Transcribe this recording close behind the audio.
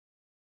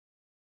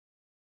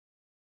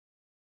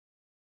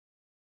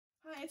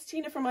Hi, it's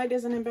Tina from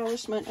Ideas and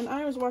Embellishment, and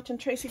I was watching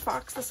Tracie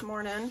Fox this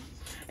morning,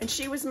 and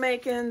she was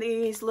making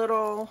these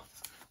little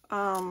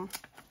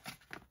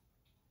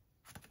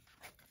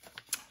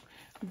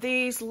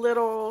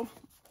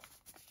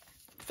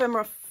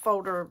ephemera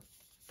folder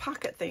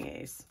pocket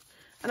thingies,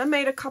 and I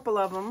made a couple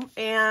of them.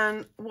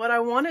 And what I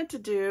wanted to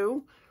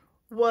do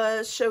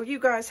was show you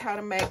guys how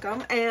to make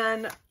them.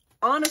 And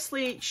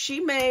honestly,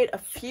 she made a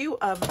few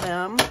of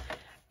them,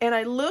 and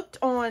I looked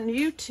on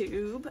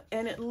YouTube,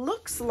 and it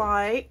looks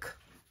like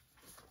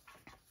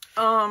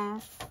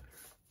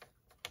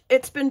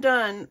it's been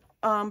done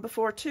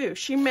before too.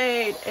 She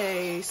made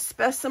a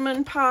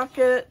specimen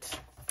pocket,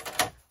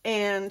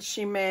 and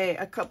she made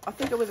a couple, I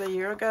think it was a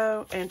year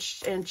ago, and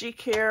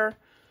Kerr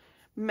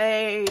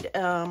made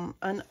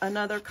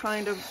another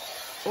kind of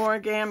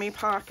origami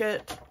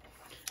pocket.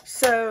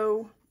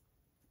 So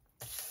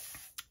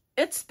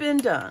it's been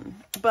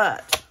done,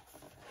 but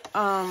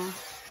I'm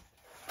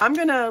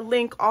gonna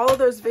link all of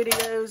those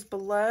videos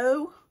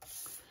below,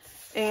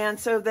 and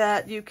so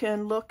that you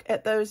can look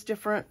at those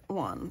different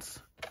ones.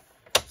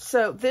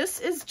 So this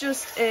is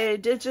just a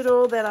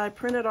digital that I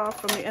printed off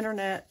from the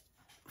internet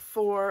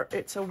for,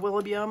 it's a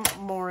William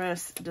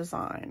Morris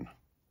design.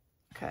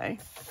 Okay.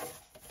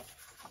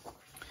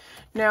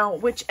 Now,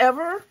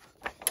 whichever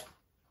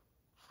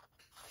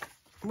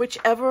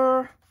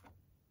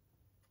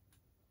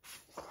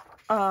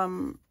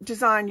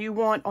design you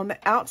want on the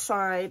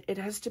outside, it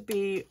has to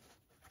be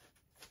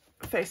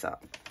face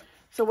up.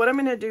 So what I'm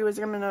going to do is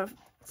I'm going to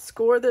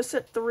score this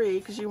at 3,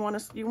 because you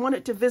want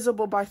it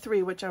divisible by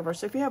 3, whichever.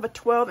 So if you have a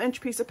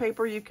 12-inch piece of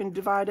paper, you can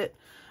divide it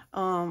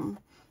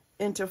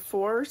into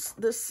 4s.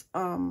 This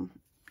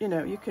you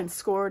know, you can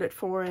score it at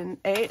 4 and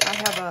 8.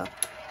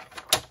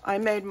 I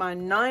made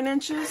mine 9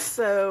 inches,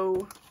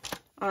 so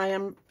I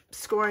am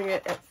scoring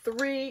it at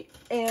 3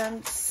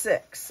 and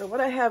 6. So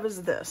what I have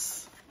is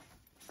this.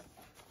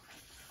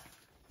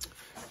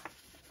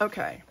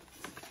 Okay,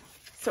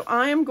 so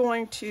I am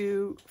going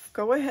to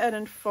go ahead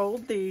and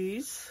fold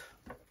these.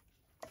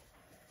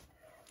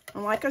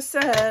 And like I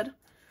said,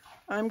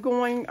 I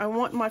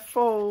want my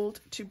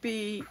fold to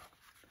be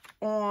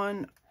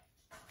on,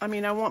 I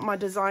want my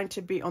design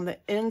to be on the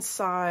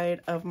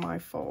inside of my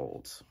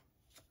folds.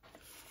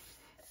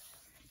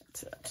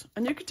 That's it.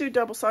 And you could do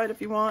double side if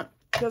you want.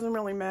 It doesn't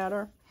really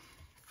matter.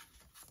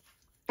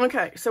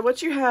 Okay, so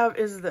what you have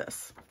is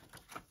this.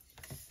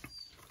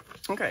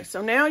 Okay,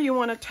 so now you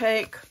want to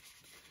take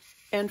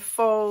and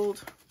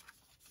fold,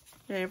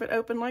 you have it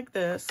open like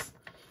this.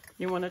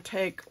 You want to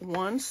take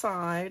one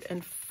side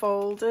and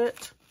fold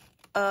it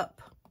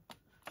up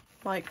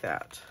like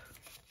that.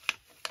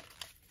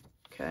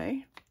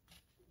 Okay.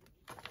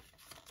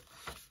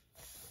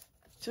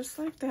 Just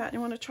like that.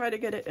 You want to try to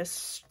get it as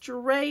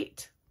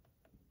straight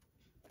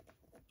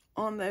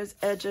on those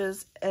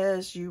edges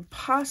as you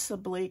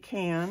possibly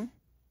can.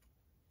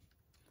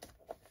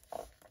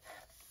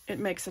 It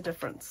makes a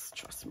difference,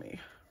 trust me.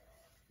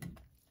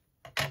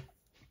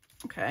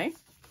 Okay.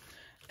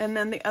 And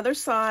then the other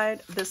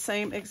side, the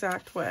same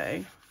exact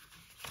way.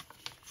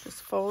 Just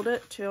fold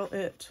it till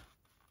it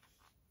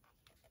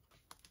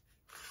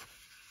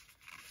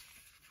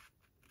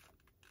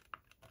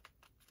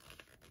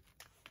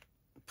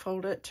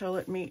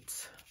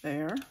meets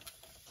there.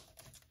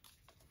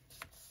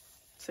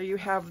 So you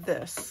have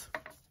this.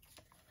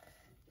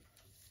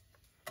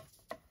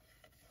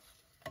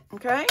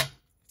 Okay?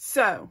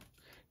 So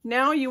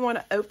now you want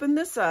to open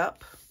this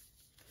up.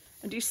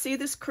 And do you see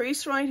this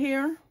crease right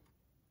here?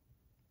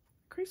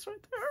 Crease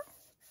right there.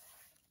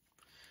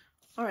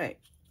 All right,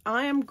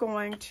 I am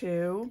going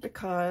to,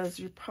 because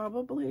you're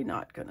probably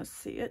not going to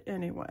see it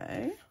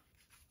anyway,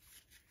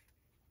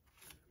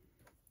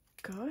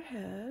 go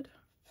ahead,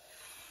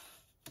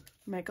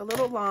 make a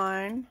little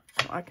line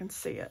so I can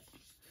see it.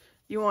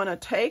 You want to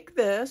take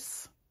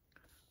this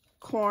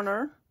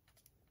corner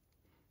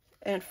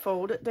and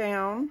fold it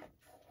down.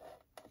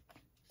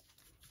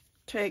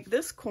 Take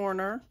this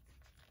corner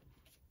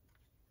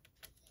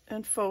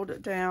and fold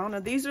it down.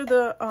 And these are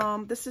the,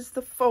 this is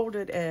the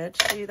folded edge.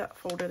 See that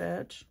folded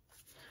edge?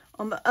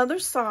 On the other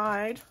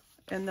side,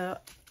 and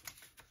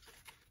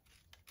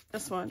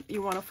this one,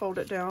 you want to fold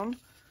it down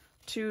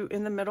to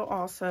in the middle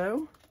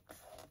also.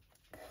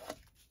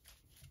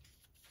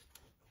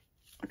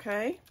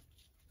 Okay.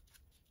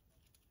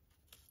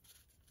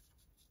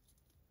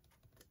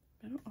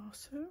 Middle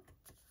also.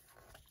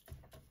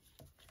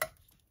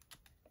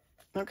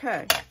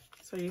 Okay,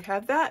 so you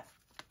have that.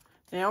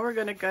 Now we're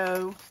going to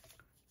go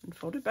and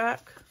fold it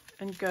back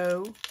and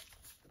go.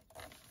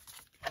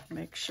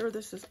 Make sure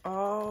this is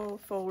all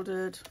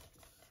folded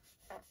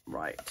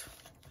right.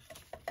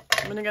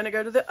 I'm going to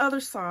go to the other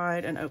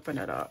side and open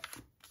it up.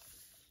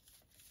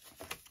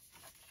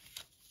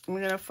 I'm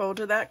going to fold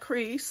to that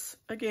crease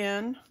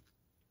again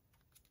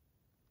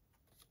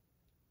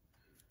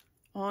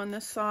on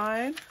this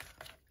side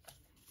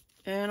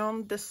and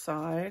on this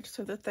side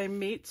so that they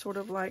meet sort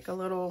of like a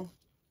little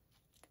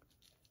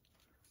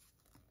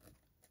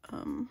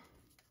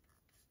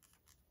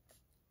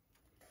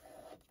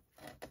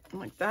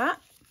like that.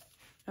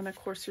 And of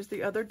course, here's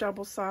the other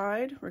double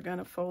side. We're going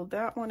to fold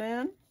that one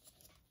in.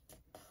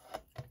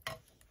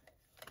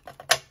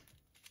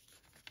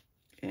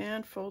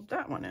 And fold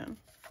that one in.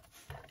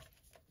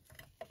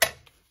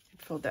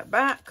 Fold that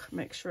back.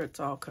 Make sure it's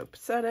all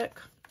copacetic.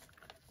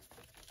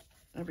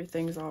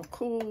 Everything's all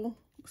cool.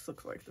 This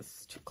looks like this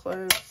is too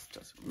close.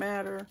 Doesn't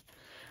matter.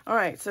 All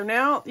right, so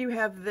now you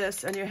have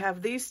this, and you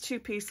have these two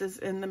pieces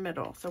in the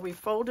middle. So we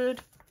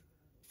folded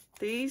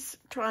these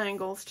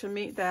triangles to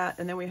meet that,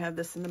 and then we have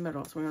this in the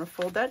middle. So we're going to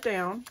fold that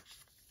down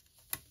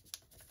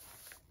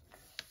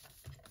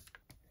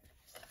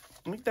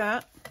like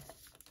that.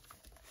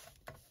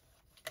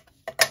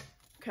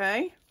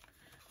 Okay,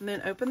 and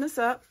then open this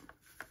up.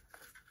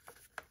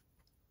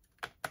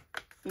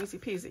 Easy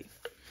peasy.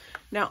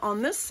 Now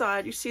on this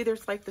side, you see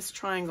there's like this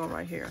triangle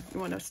right here.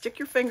 You want to stick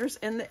your fingers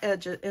in the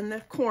edges, in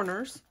the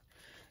corners,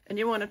 and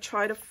you want to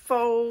try to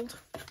fold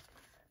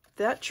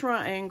that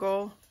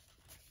triangle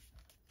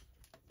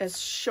as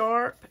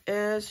sharp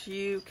as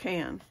you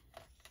can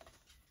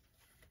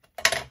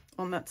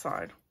on that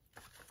side.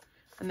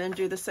 And then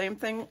do the same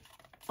thing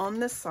on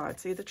this side.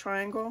 See the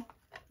triangle?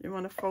 You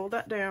want to fold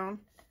that down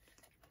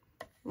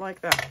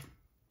like that.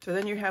 So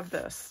then you have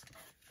this.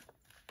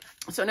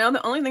 So now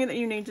the only thing that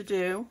you need to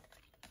do,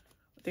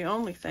 the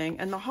only thing,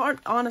 and the hard,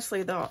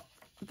 honestly, the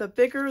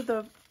bigger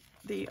the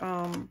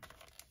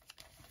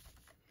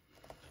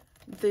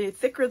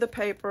thicker the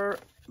paper,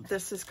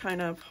 this is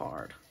kind of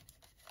hard.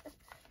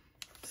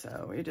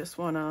 So you just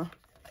want to,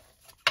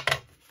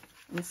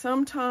 and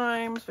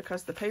sometimes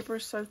because the paper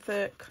is so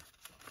thick,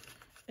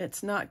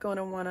 it's not going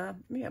to want to,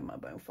 let me have my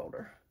bone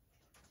folder.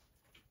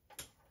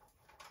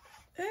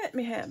 Let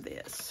me have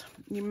this.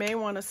 You may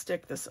want to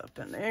stick this up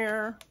in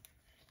there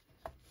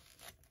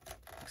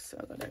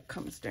so that it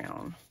comes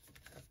down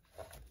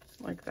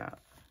like that.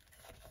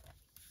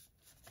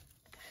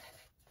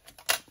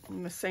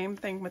 And the same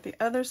thing with the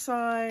other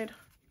side.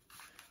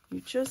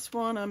 You just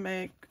want to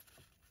make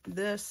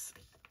this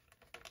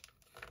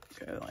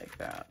go like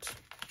that.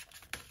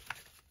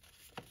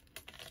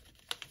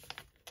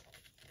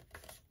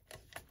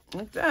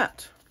 Like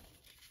that.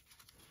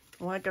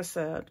 Like I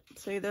said,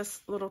 see,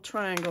 this little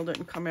triangle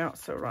didn't come out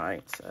so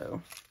right,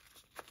 so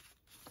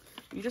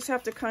you just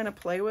have to kind of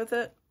play with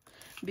it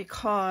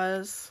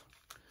because,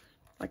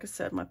 like I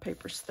said, my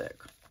paper's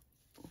thick.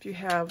 If you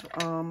have,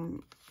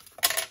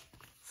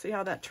 see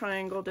how that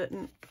triangle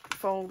didn't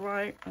fold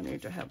right? I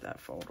need to have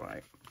that fold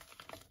right.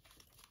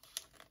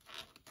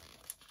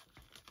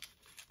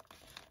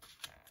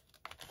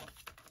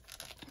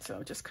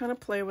 So just kind of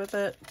play with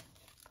it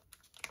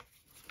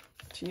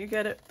till you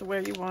get it the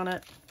way you want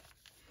it.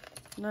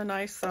 And a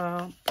nice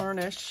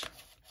burnish.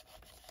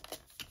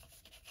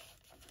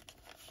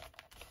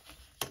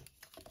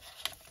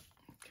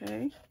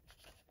 Okay.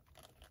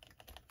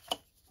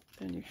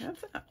 Then you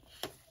have that.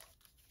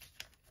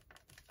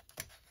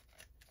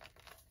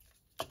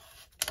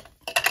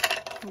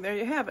 And there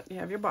you have it. You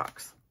have your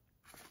box.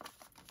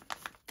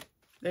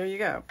 There you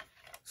go.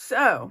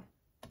 So,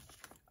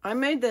 I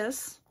made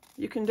this.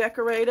 You can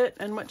decorate it.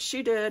 And what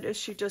she did is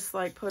she just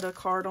like put a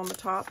card on the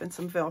top and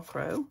some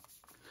Velcro.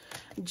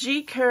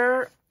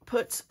 Kerr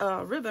puts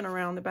a ribbon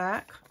around the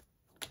back.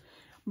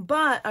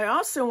 But I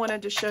also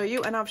wanted to show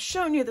you, and I've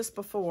shown you this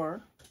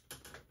before.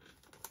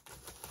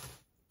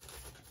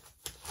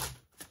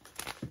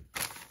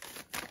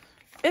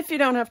 If you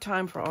don't have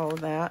time for all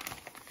of that,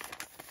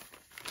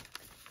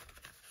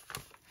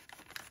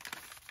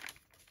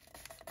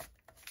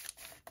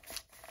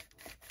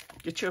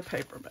 get you a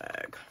paper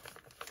bag.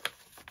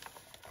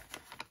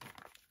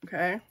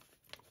 Okay?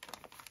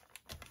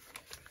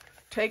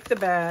 Take the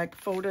bag,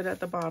 fold it at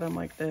the bottom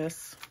like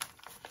this.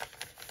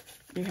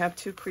 You have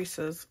two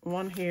creases,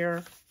 one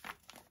here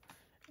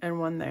and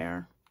one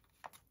there.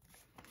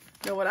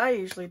 Now what I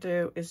usually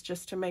do is,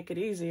 just to make it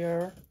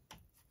easier,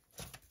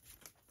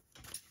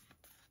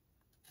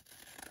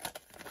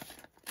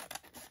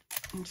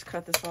 just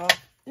cut this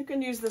off. You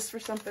can use this for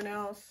something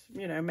else,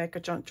 you know, make a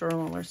junk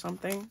journal or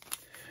something.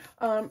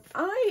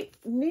 I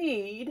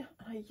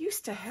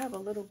used to have a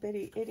little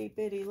bitty, itty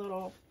bitty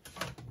little,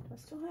 do I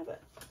still have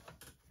it?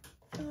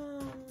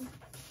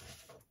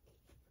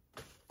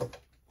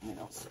 I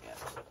don't see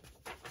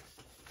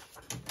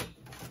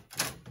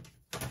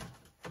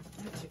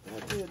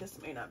it.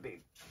 This may not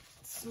be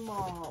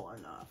small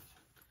enough.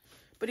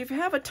 But if you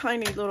have a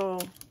tiny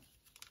little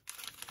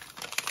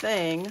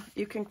thing,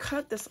 you can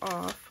cut this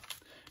off.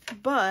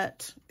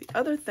 But the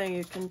other thing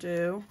you can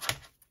do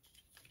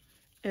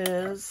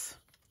is,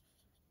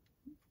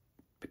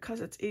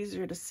 because it's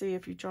easier to see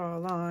if you draw a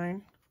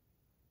line,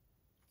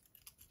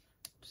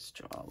 just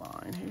draw a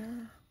line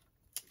here.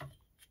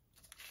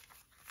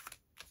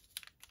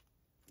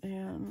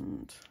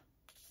 And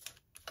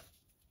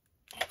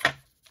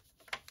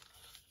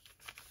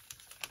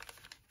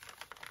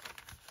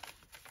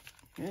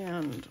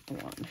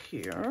one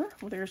here.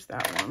 Well, there's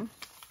that one.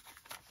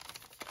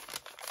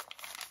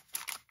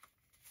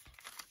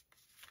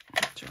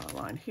 Draw a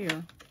line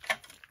here.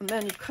 And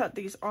then you cut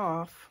these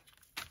off.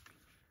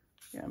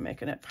 Yeah, I'm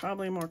making it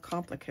probably more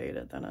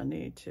complicated than I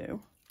need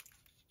to.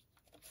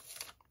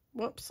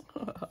 Whoops.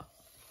 All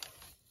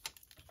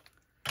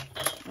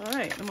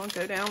right, I'm gonna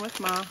go down with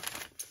my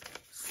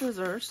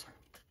scissors.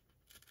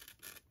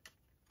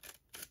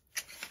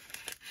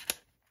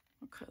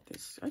 I'll cut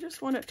this. I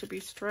just want it to be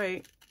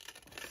straight.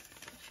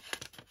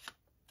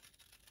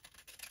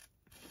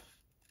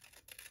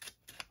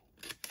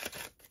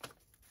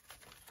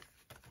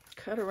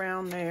 Cut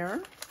around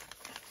there.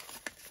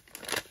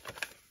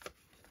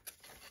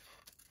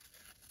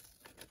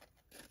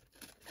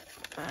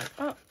 Back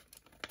up.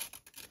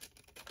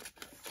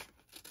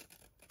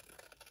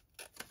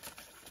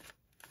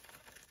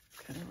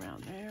 Cut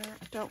around there.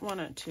 I don't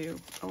want it to,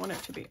 I want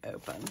it to be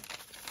open.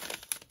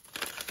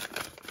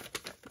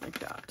 Like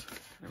that.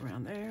 Cut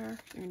around there.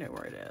 You know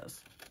where it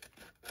is.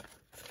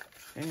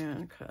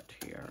 And cut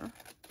here.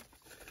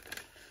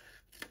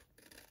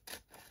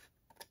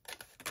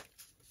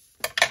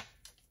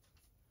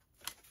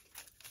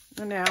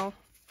 And now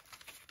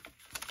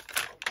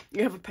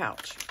you have a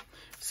pouch.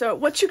 So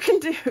what you can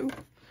do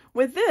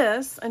with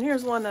this, and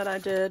here's one that I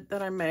did,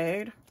 that I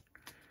made.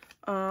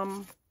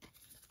 I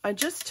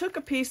just took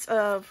a piece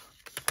of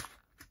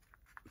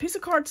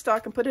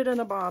cardstock and put it in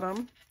the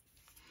bottom.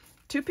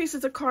 2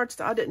 pieces of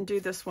cardstock. I didn't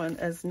do this one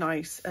as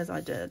nice as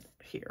I did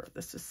here.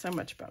 This is so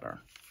much better.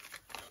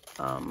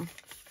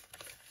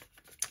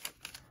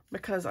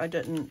 Because I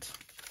didn't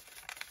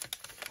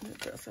do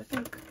this. I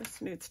think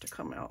this needs to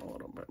come out a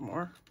little bit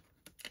more.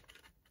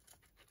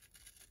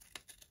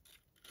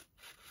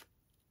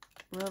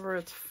 Wherever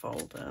it's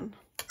folding.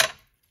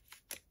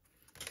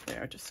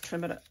 There, just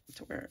trim it up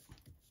to where it...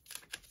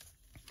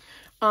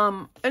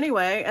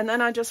 Anyway, and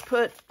then I just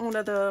put one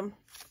of the,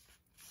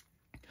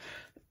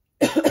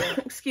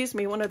 excuse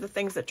me, one of the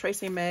things that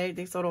Tracie made,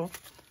 these little,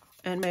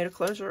 and made a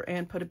closure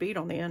and put a bead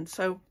on the end.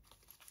 So,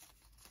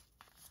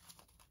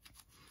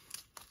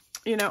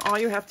 you know, all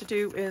you have to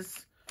do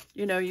is,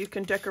 you know, you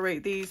can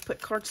decorate these,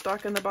 put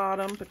cardstock in the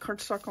bottom, put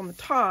cardstock on the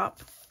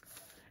top,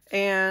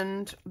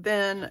 and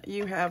then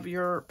you have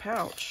your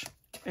pouch.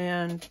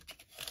 And,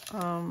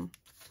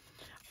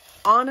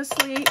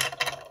 honestly,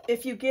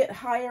 if you get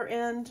higher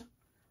end,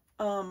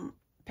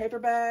 paper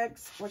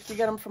bags, like you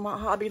get them from a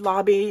Hobby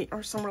Lobby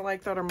or somewhere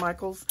like that, or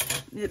Michael's,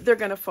 they're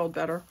going to fold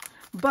better.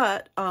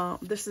 But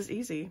this is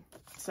easy.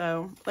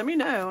 So let me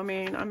know. I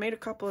mean, I made a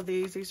couple of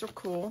these. These are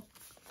cool.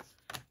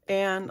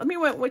 And let me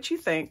know what you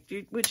think.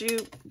 Would you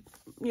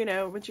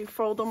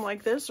fold them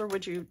like this, or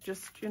would you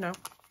just, you know,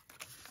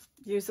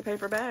 use the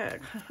paper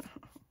bag?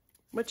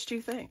 Which do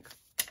you think?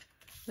 I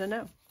don't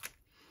know.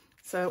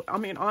 So, I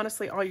mean,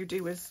 honestly, all you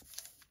do is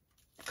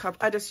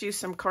I just used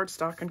some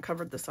cardstock and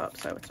covered this up,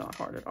 so it's not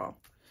hard at all.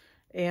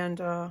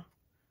 And I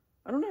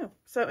don't know.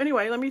 So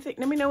anyway, let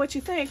me know what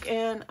you think.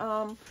 And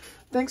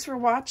thanks for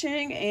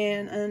watching.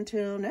 And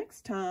until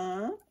next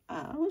time,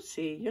 I will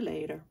see you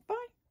later. Bye.